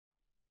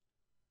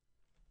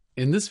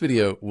In this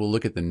video, we'll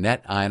look at the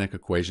net ionic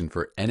equation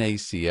for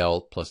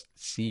NaCl plus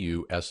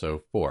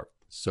CuSO4,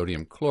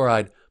 sodium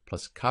chloride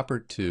plus copper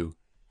 2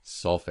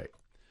 sulfate.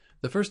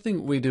 The first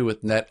thing we do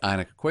with net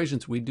ionic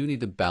equations, we do need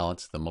to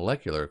balance the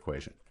molecular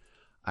equation.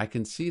 I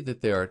can see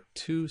that there are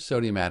two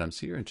sodium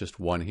atoms here and just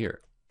one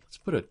here. Let's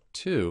put a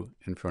 2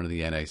 in front of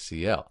the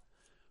NaCl.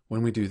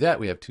 When we do that,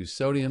 we have two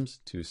sodiums,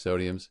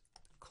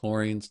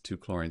 chlorines, two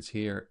chlorines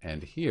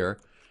here,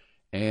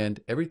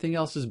 and everything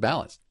else is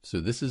balanced. So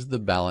this is the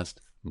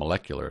balanced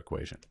molecular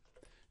equation.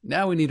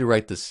 Now we need to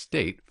write the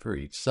state for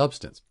each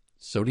substance.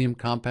 Sodium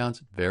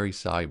compounds, very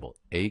soluble.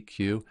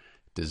 AQ,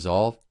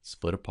 dissolve,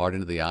 split apart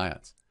into the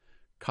ions.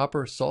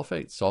 Copper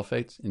sulfate,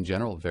 sulfates in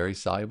general, very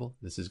soluble.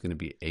 This is going to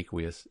be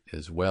aqueous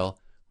as well.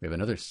 We have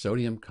another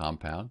sodium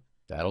compound,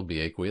 that'll be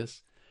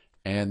aqueous.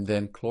 And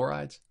then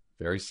chlorides,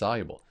 very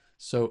soluble.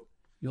 So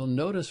you'll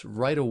notice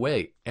right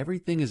away,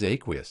 everything is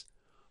aqueous.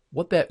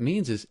 What that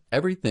means is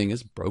everything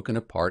is broken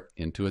apart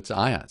into its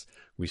ions.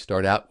 We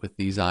start out with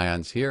these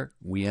ions here,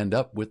 we end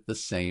up with the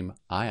same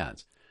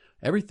ions.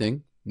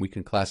 Everything we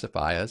can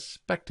classify as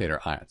spectator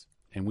ions,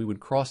 and we would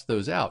cross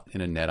those out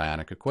in a net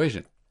ionic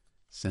equation.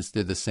 Since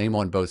they're the same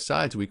on both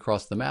sides, we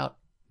cross them out,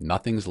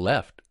 nothing's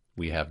left.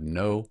 We have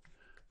no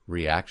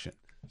reaction,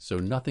 so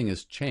nothing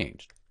has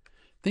changed.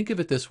 Think of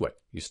it this way.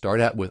 You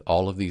start out with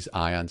all of these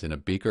ions in a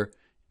beaker,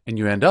 and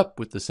you end up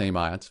with the same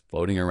ions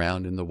floating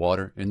around in the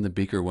water in the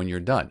beaker when you're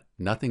done.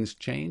 Nothing's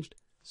changed,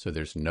 so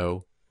there's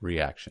no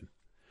reaction.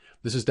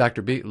 This is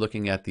Dr. B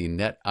looking at the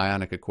net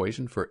ionic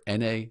equation for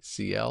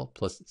NaCl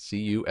plus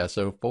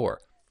CuSO4.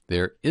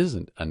 There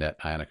isn't a net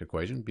ionic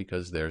equation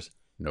because there's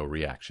no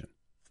reaction.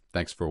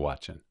 Thanks for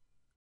watching.